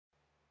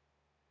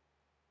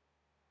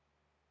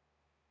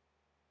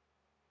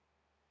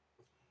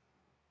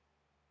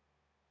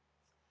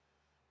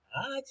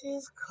I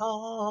just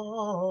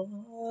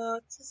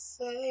called to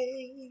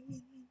say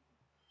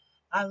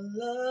I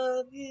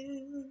love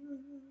you.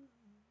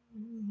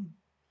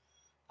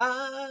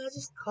 I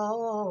just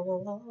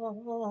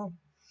called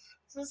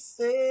to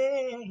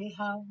say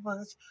how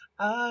much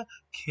I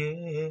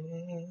care.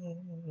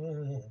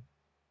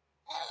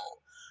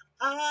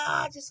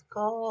 I just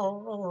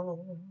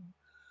called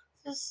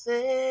to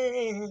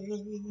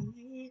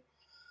say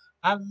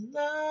I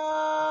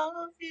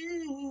love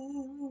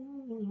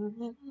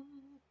you.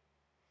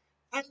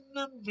 And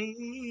I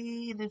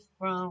mean it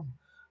from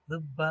the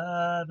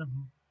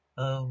bottom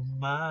of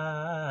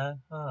my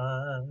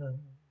heart.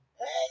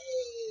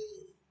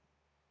 Hey,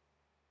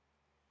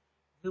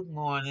 good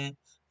morning.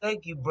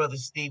 Thank you, Brother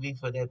Stevie,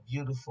 for that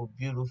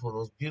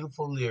those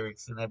beautiful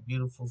lyrics and that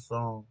beautiful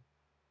song.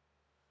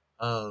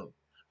 Um,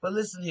 but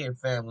listen here,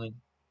 family.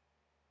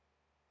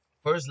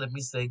 First, let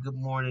me say good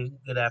morning,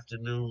 good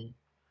afternoon,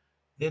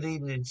 good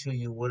evening to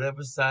you,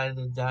 whatever side of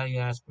the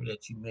diaspora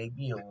that you may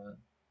be on.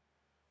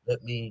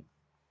 Let me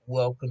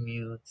welcome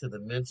you to the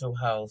Mental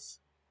House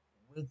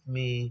with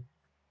me,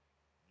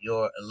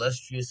 your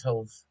illustrious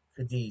host,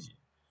 Khadijah.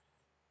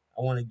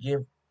 I want to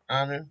give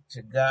honor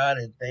to God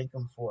and thank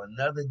Him for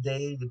another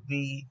day to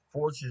be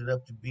fortunate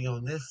enough to be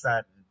on this side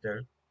of the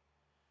dirt.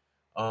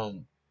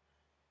 Um,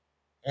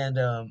 and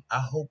I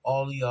hope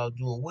all of y'all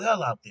doing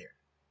well out there.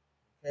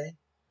 Okay,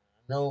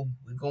 I know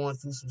we're going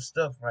through some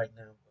stuff right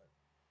now, but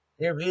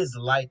there is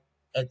light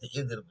at the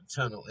end of the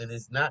tunnel, and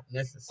it's not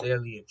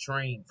necessarily a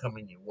train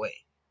coming your way.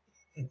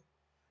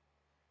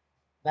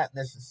 Not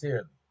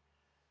necessarily.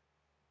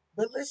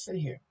 But listen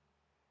here.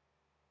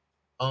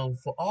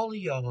 For all of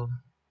y'all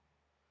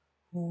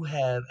who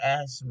have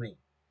asked me,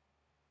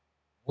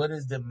 what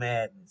is the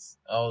madness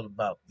all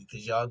about?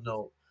 Because y'all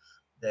know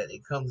that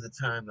it comes a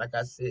time, like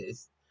I said,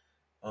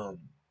 um,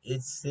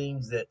 it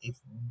seems that if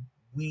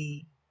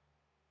we,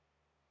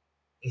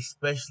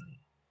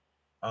 especially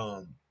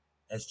um,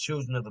 as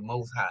children of the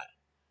Most High,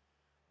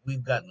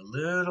 we've gotten a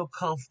little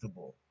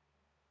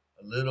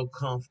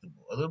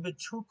bit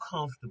too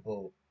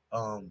comfortable,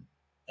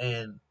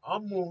 and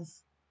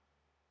almost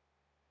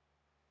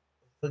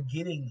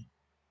forgetting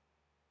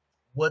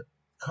what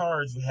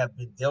cards have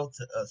been dealt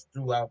to us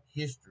throughout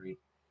history,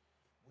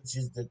 which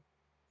is the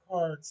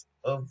cards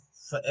of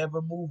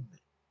forever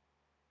movement,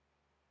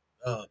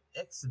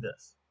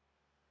 Exodus.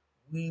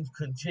 We've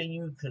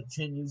continued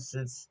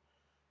since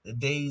the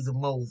days of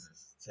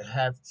Moses to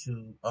have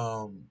to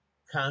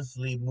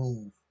constantly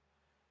move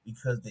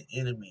because the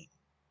enemy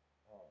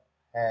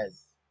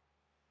has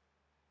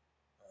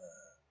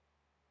uh,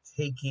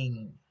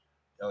 taking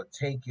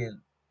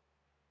taken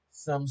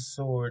some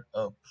sort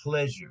of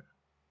pleasure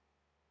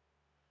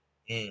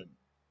in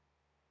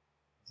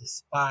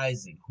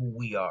despising who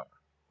we are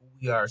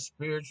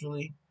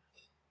spiritually,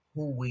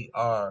 who we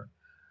are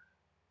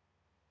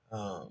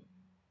um,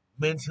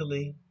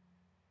 mentally,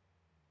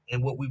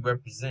 and what we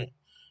represent.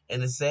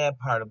 And the sad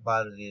part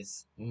about it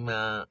is,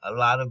 man, a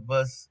lot of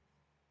us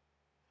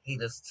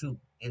hate us too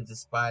and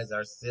despise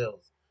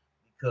ourselves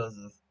because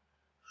of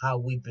how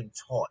we've been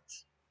taught.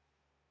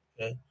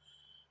 Okay.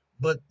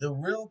 But the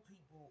real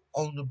people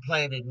on the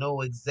planet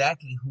know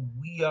exactly who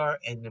we are,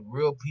 and the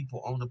real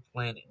people on the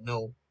planet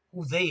know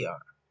who they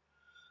are.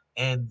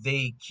 And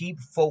they keep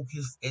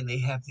focused and they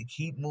have to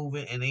keep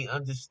moving, and they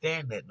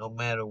understand that no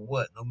matter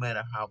what, no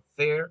matter how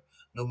fair,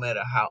 no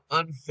matter how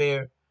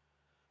unfair,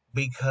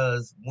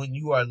 because when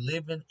you are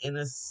living in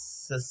a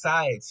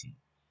society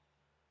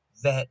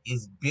that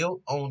is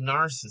built on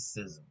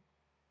narcissism,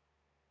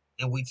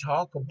 and we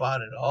talk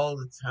about it all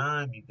the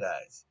time, you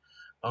guys.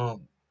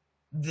 Um,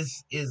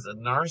 this is a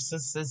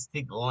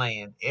narcissistic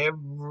land.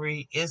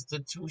 Every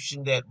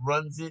institution that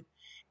runs it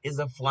is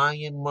a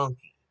flying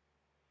monkey,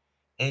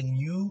 and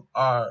you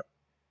are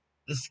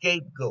the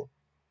scapegoat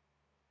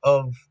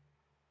of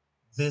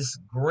this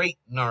great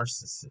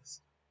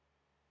narcissist.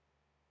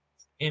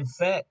 In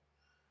fact,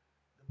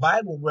 the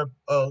Bible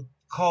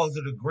calls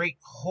it a great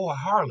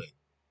harlot.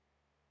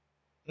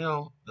 You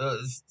know,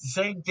 it's the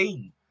same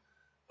thing.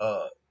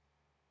 Uh,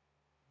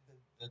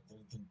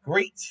 the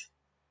great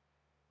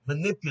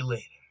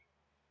manipulator,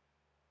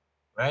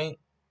 right?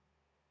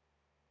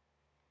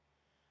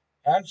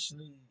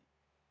 Actually,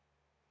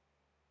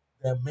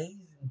 the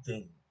amazing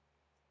thing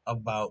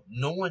about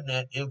knowing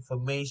that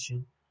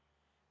information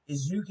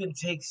is you can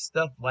take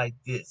stuff like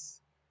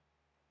this.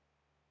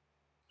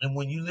 And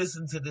when you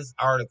listen to this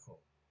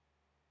article,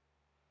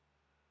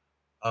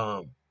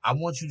 I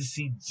want you to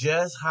see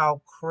just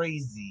how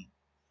crazy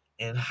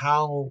and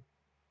how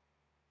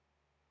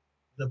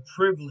the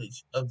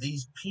privilege of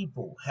these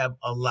people have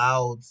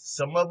allowed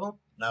some of them,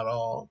 not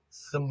all,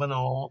 some but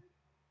all,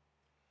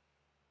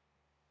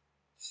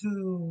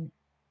 to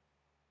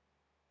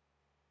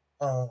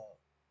uh,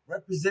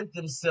 represent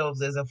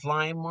themselves as a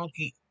flying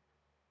monkey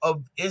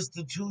of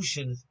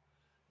institutions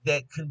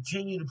that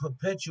continue to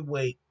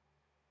perpetuate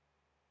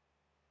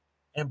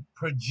and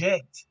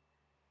project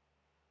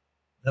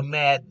the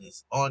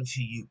madness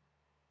onto you.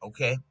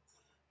 Okay?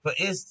 For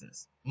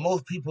instance,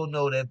 most people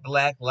know that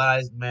Black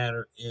Lives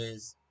Matter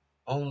is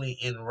only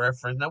in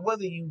reference. Now,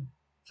 whether you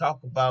talk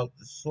about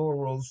the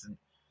Soros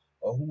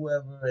or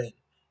whoever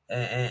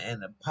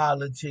and the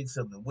politics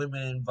of the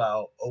women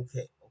involved,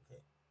 okay,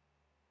 okay.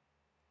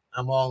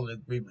 I'm all in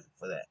agreement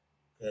for that.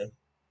 Okay,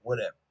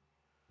 whatever.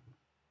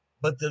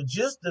 But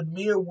the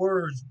mere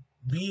words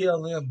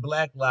BLM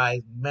Black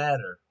Lives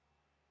Matter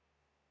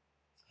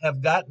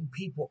have gotten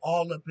people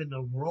all up in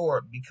the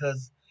roar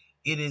because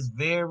it is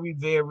very,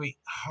 very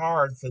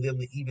hard for them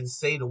to even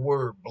say the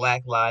word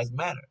Black Lives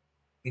Matter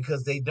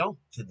because they don't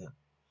to them.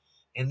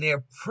 And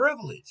they're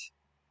privileged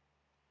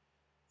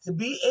to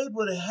be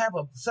able to have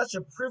such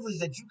a privilege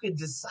that you can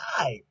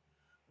decide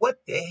what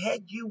the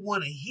heck you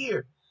want to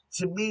hear,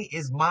 to me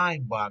is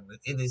mind-boggling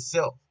in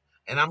itself.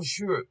 And I'm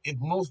sure if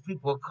most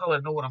people of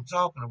color know what I'm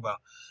talking about,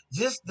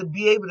 just to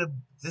be able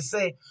to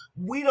say,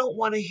 we don't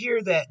want to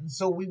hear that, and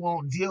so we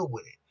won't deal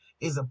with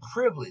it, is a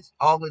privilege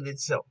all in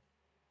itself.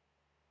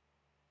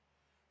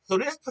 So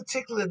this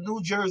particular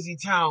New Jersey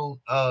town,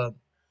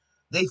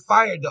 they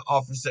fired the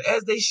officer,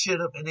 as they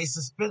should have, and they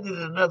suspended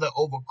another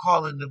over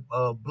calling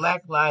the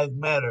Black Lives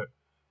Matter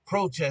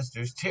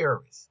protesters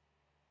terrorists.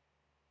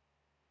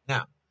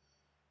 Now,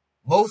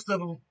 most of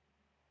them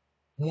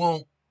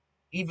won't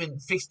even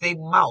fix their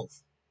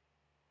mouth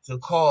to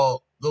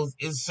call those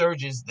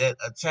insurgents that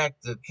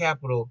attacked the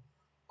Capitol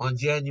on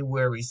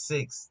January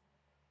 6th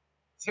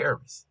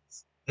terrorists.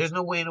 There's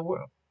no way in the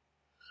world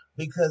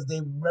because they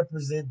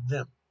represent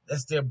them.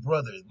 That's their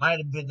brother. It might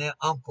have been their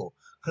uncle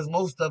because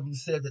most of them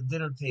said at the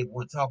dinner table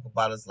would talk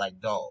about us like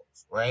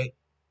dogs, right?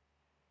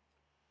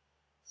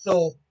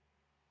 So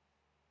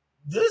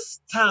this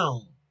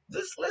town,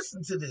 just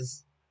listen to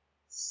this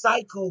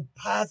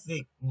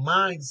psychopathic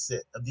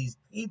mindset of these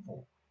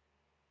people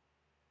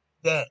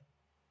that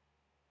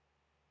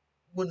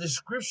when the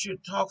scripture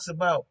talks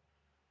about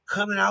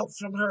coming out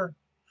from her,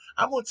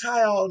 I'm gonna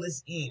tie all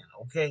this in,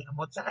 okay? I'm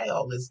gonna tie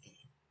all this in.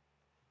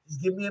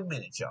 Just give me a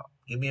minute, y'all.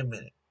 Give me a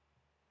minute.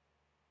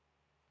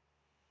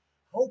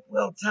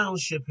 Hopewell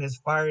Township has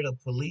fired a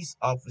police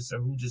officer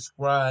who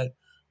described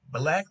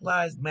Black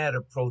Lives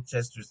Matter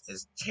protesters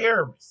as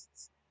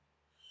terrorists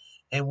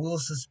and will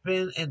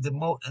suspend and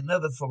demote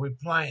another for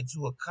replying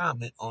to a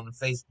comment on a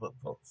Facebook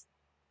post.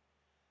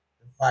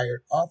 The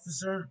fired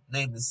officer,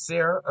 named is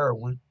Sara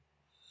Erwin,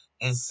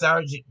 and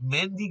Sergeant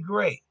Mandy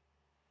Gray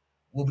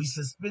will be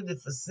suspended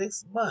for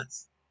 6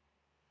 months,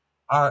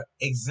 are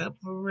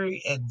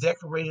exemplary and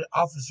decorated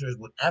officers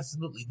with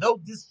absolutely no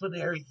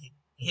disciplinary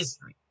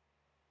history.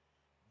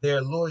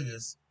 Their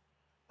lawyers,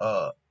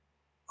 uh,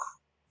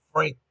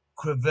 Frank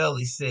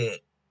Crivelli, said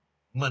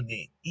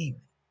Monday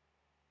evening.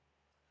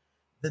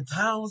 The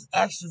town's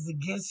actions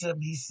against him,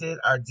 he said,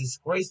 are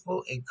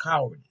disgraceful and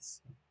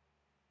cowardice.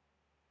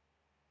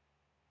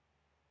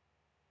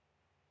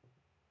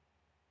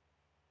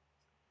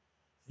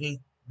 See,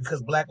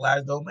 because Black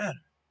lives don't matter.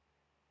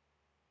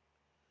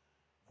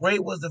 Gray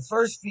was the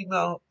first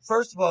female.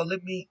 First of all,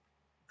 let me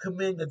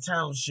commend the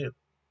township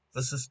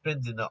for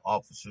suspending the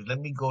officers. Let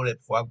me go there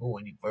before I go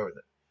any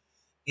further.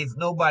 If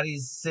nobody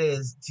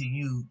says to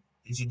you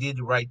that you did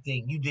the right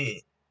thing, you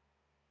did.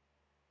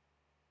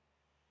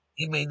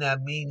 It may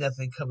not mean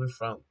nothing coming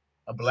from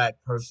a black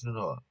person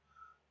or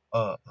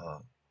a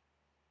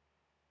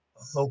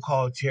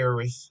so-called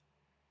terrorist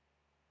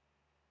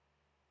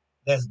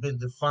that's been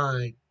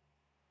defined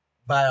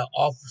by an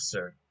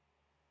officer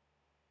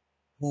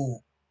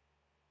who,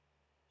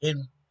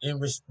 in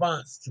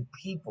response to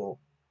people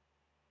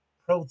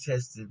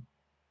protesting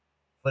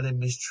for the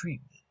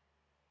mistreatment.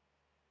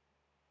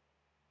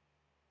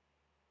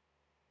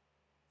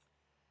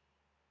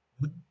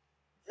 But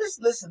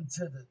just listen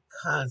to the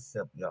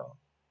concept, y'all.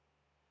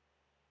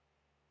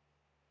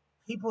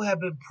 People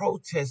have been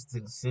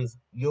protesting since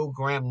your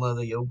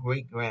grandmother, your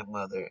great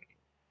grandmother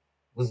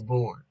was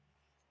born.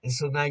 And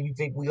so now you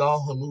think we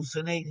all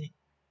hallucinating?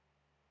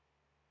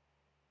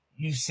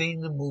 You've seen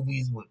the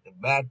movies with the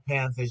Black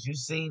Panthers, you've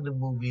seen the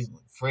movies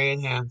with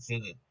Fred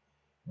Hampton and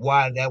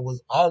why that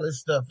was all this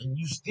stuff, and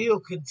you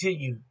still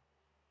continue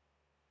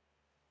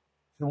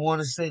to want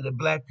to say that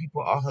black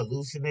people are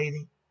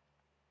hallucinating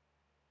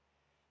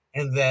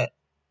and that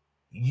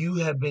you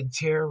have been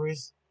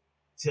terrorists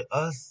to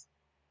us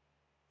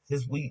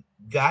since we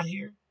got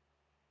here,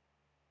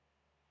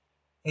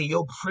 and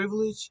your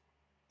privilege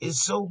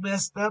is so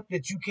messed up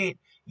that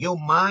your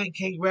mind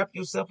can't wrap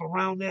yourself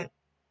around that.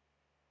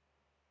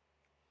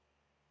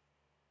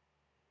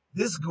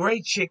 This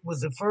gray chick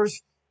was the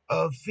first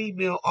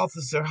female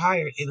officer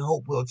hired in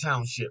Hopewell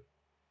Township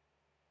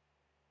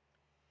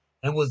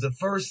and was the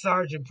first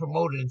sergeant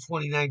promoted in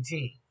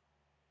 2019,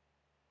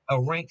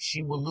 a rank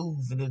she will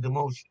lose in the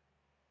demotion.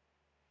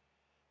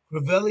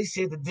 Crivelli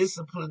said the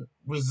discipline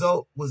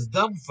result was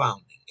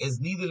dumbfounding, as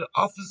neither the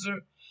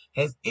officer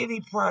has any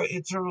prior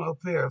internal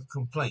affair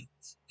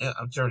complaints.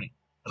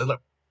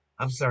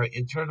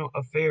 Internal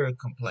affair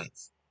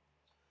complaints.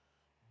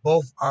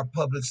 Both are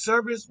public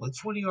service with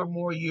 20 or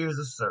more years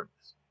of service.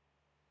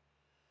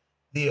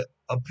 The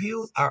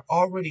appeals are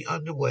already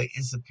underway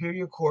in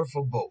Superior Court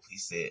for both, he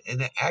said, and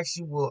the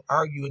action will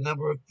argue a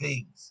number of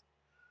things.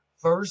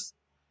 First,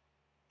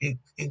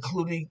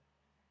 including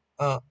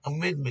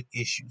amendment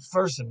issues,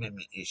 First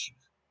Amendment issues.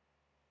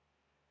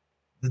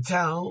 The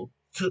town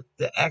took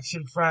the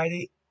action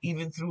Friday,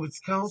 even through its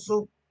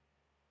council,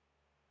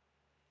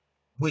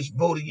 which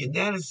voted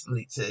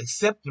unanimously to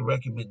accept the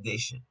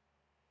recommendation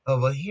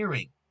of a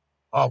hearing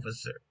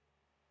officer,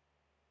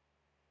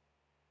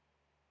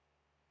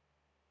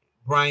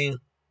 Brian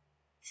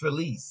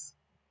Trelease.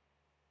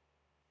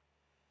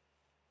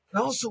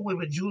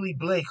 Councilwoman Julie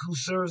Blake, who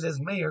serves as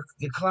mayor,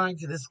 declined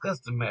to discuss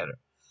the matter,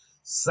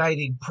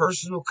 citing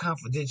personal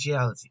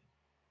confidentiality.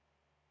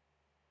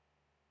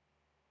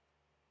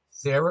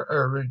 Sarah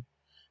Erwin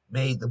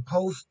made the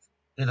post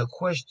in a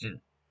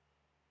question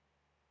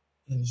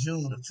in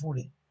June of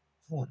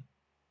 2020.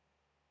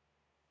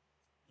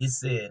 It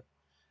said,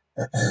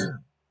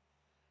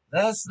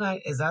 last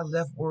night as I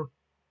left work,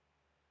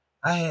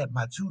 I had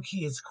my two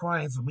kids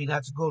crying for me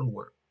not to go to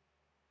work.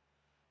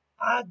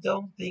 I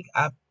don't think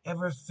I've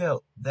ever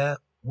felt that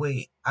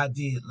way I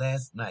did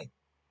last night.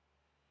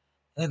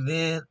 And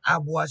then I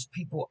watched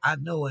people I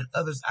know and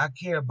others I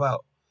care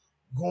about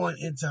going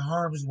into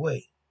harm's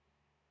way.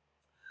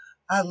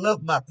 I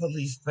love my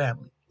police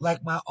family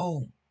like my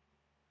own.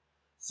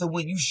 So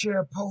when you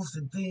share posts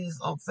and things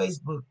on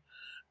Facebook,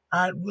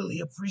 I'd really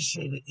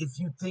appreciate it if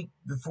you think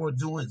before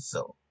doing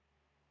so.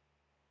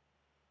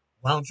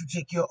 Why don't you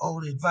take your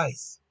own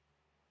advice?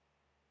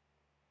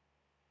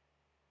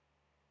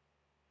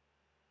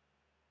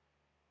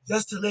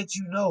 Just to let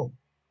you know,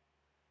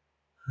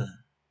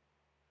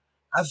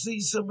 I've seen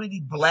so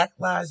many Black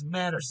Lives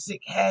Matter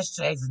sick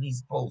hashtags in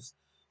these posts.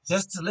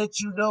 Just to let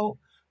you know,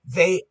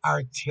 they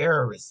are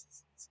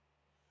terrorists.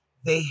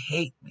 They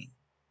hate me.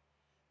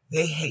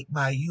 They hate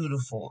my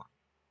uniform.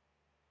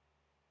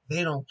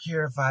 They don't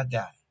care if I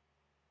die.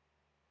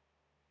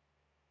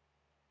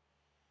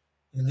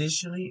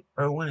 Initially,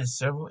 Erwin and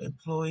several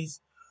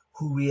employees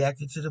who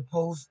reacted to the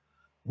post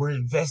were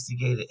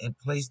investigated and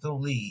placed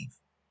on leave.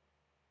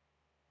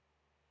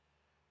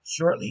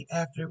 Shortly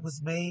after it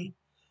was made,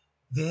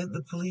 then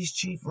the police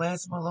chief,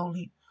 Lance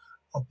Maloney,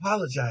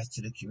 apologized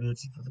to the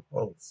community for the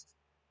post.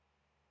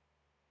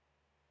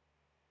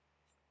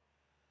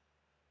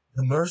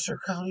 The Mercer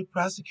County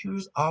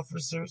Prosecutor's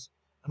office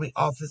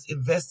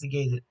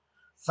investigated,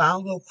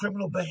 found no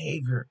criminal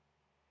behavior,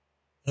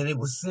 and it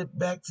was sent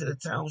back to the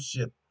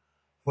township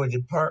for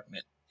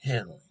department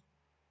handling.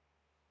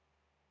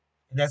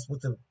 And that's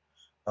what the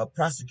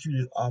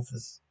prosecutor's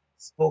office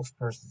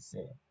spokesperson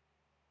said.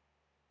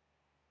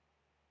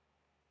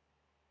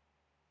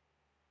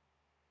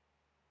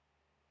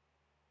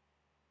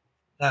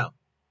 Now,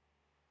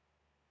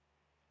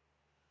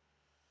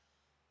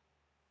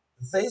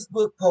 the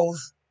Facebook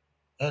post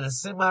and a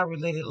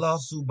semi-related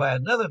lawsuit by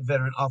another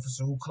veteran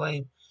officer who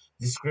claimed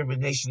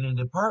discrimination in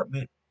the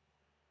department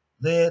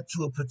led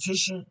to a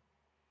petition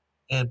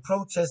and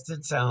protest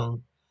in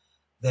town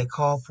that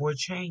called for a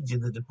change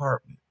in the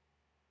department.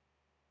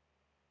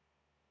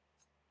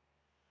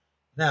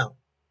 Now,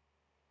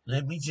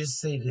 let me just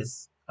say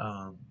this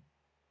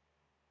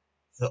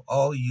to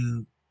all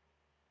you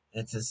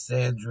and to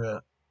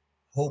Sandra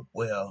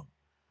Hopewell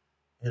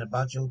and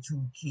about your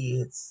two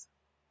kids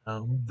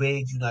who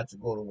begged you not to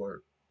go to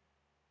work.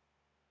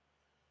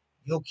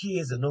 Your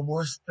kids are no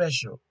more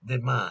special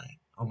than mine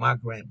or my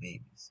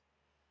grandbabies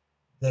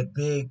that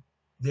beg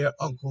their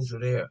uncles or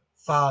their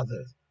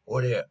fathers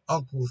or their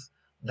uncles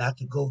not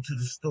to go to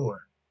the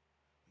store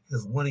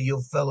because one of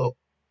your fellow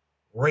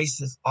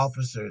racist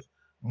officers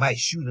might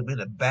shoot them in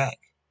the back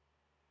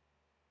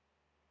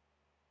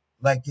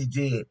like they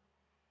did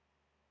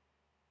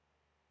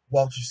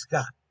Walter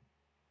Scott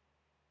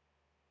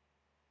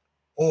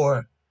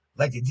or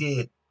like they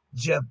did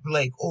Jeff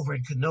Blake over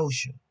in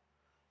Kenosha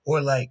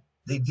or like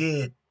they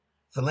did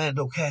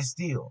Philando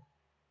Castile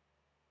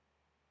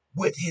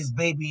with his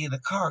baby in the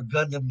car,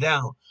 gunned him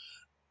down.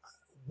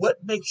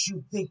 What makes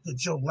you think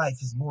that your life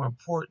is more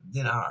important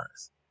than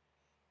ours?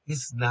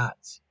 It's not.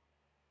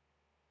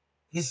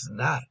 It's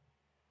not.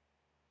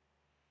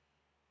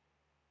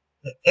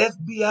 The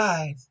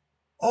FBI's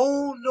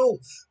own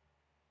notes,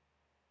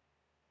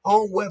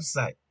 own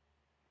website,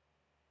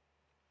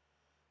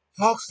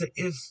 talks to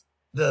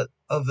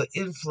the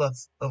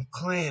influx of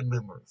Klan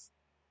members,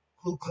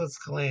 Ku Klux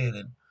Klan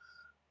and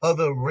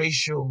other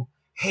racial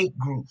hate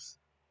groups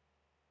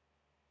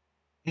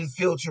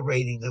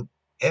infiltrating the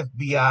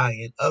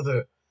FBI and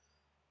other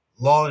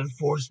law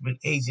enforcement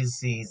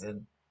agencies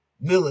and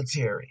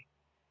military.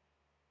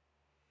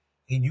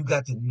 And you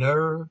got the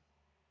nerve.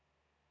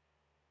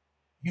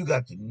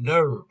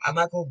 I'm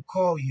not going to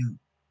call you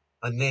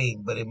a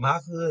name, but in my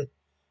hood,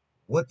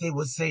 what they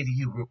would say to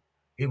you,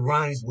 it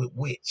rhymes with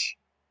witch.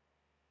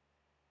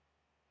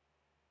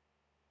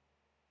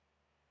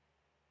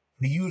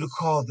 For you to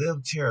call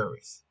them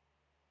terrorists.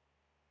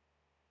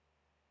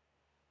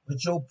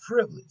 But your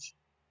privilege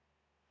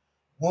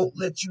won't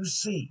let you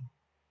see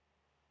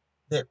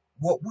that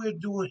what we're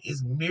doing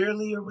is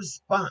merely a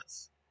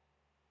response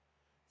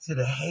to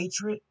the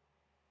hatred,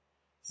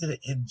 to the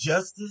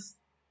injustice,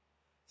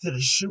 to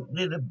the shooting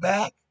in the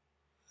back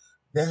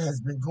that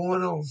has been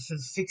going on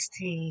since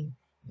 16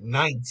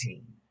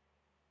 19.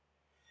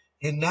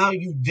 And now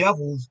you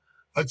devils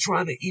are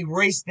trying to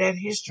erase that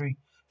history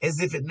as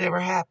if it never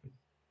happened.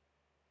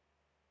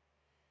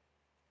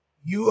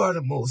 You are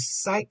the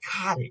most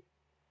psychotic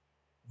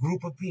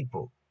group of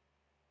people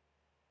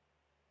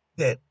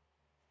that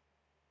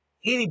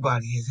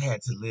anybody has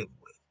had to live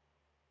with.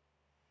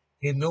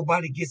 And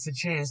nobody gets a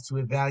chance to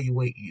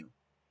evaluate you.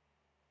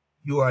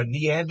 You are a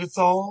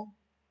Neanderthal.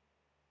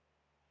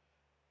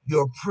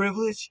 Your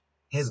privilege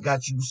has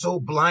got you so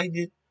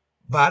blinded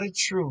by the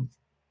truth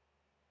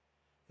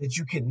that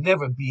you can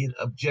never be an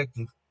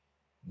objective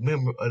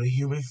member of the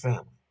human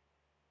family.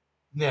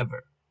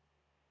 Never.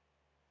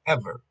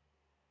 Ever.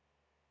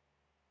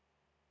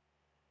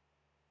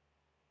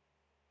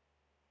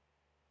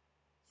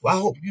 So I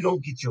hope you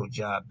don't get your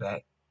job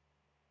back.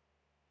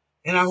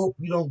 And I hope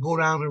you don't go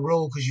down the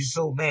road because you're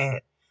so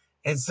mad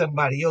and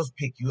somebody else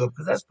pick you up,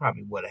 because that's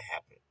probably what'll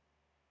happen.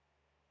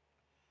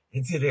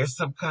 Until there's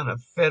some kind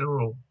of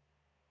federal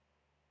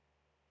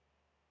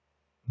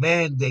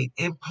mandate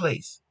in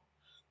place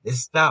that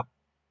stop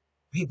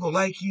people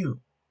like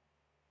you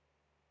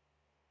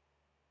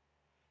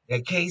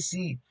that can't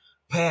see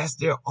past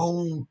their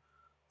own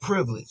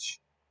privilege.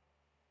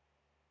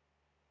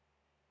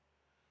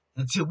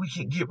 Until we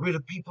can get rid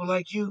of people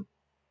like you,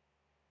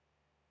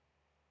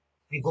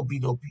 ain't gonna be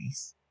no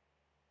peace.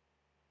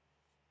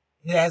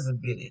 It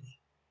hasn't been any.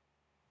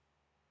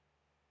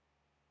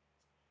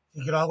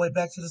 Take it all the way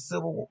back to the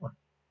Civil War.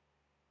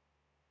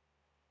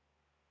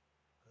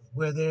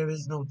 Where there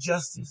is no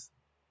justice,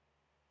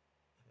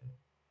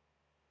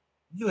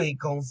 you ain't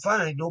gonna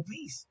find no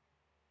peace.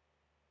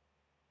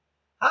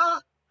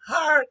 How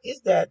hard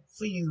is that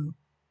for you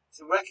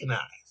to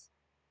recognize?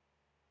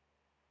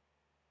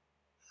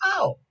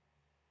 How?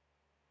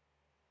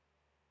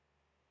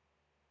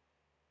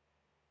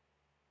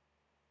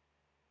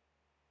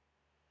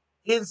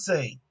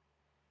 Insane.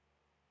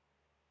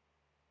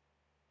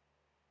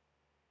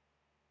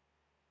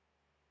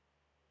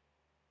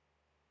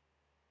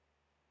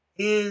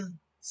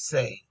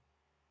 Insane.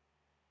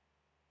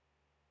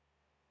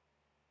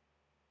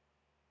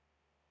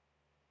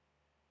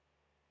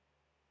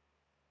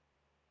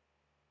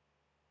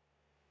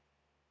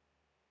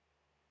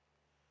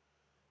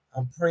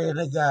 I'm praying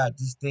to God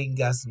this thing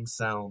got some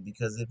sound,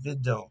 because if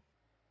it don't,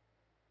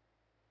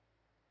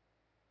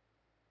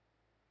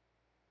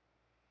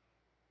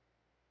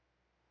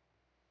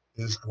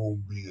 it's gonna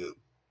be a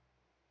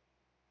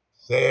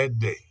sad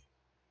day.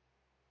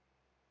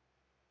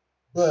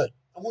 But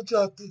I want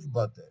y'all to think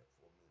about that.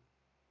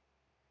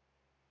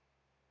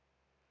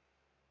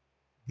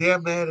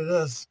 They're mad at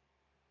us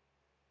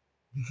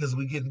because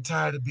we're getting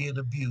tired of being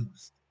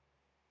abused.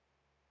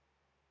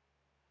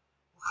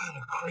 What kind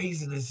of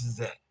craziness is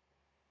that?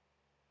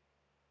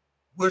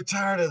 We're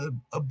tired of the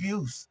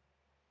abuse.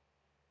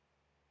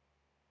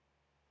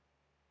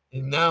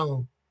 And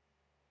now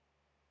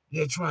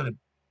they're trying to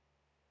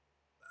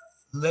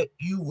let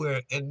you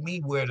wear and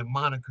me wear the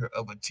moniker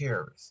of a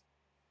terrorist,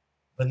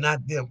 but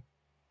not them,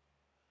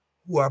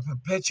 who are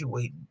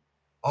perpetuating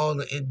all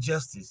the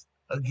injustice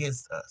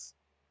against us.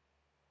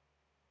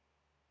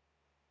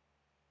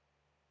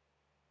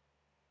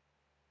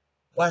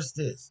 Watch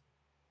this.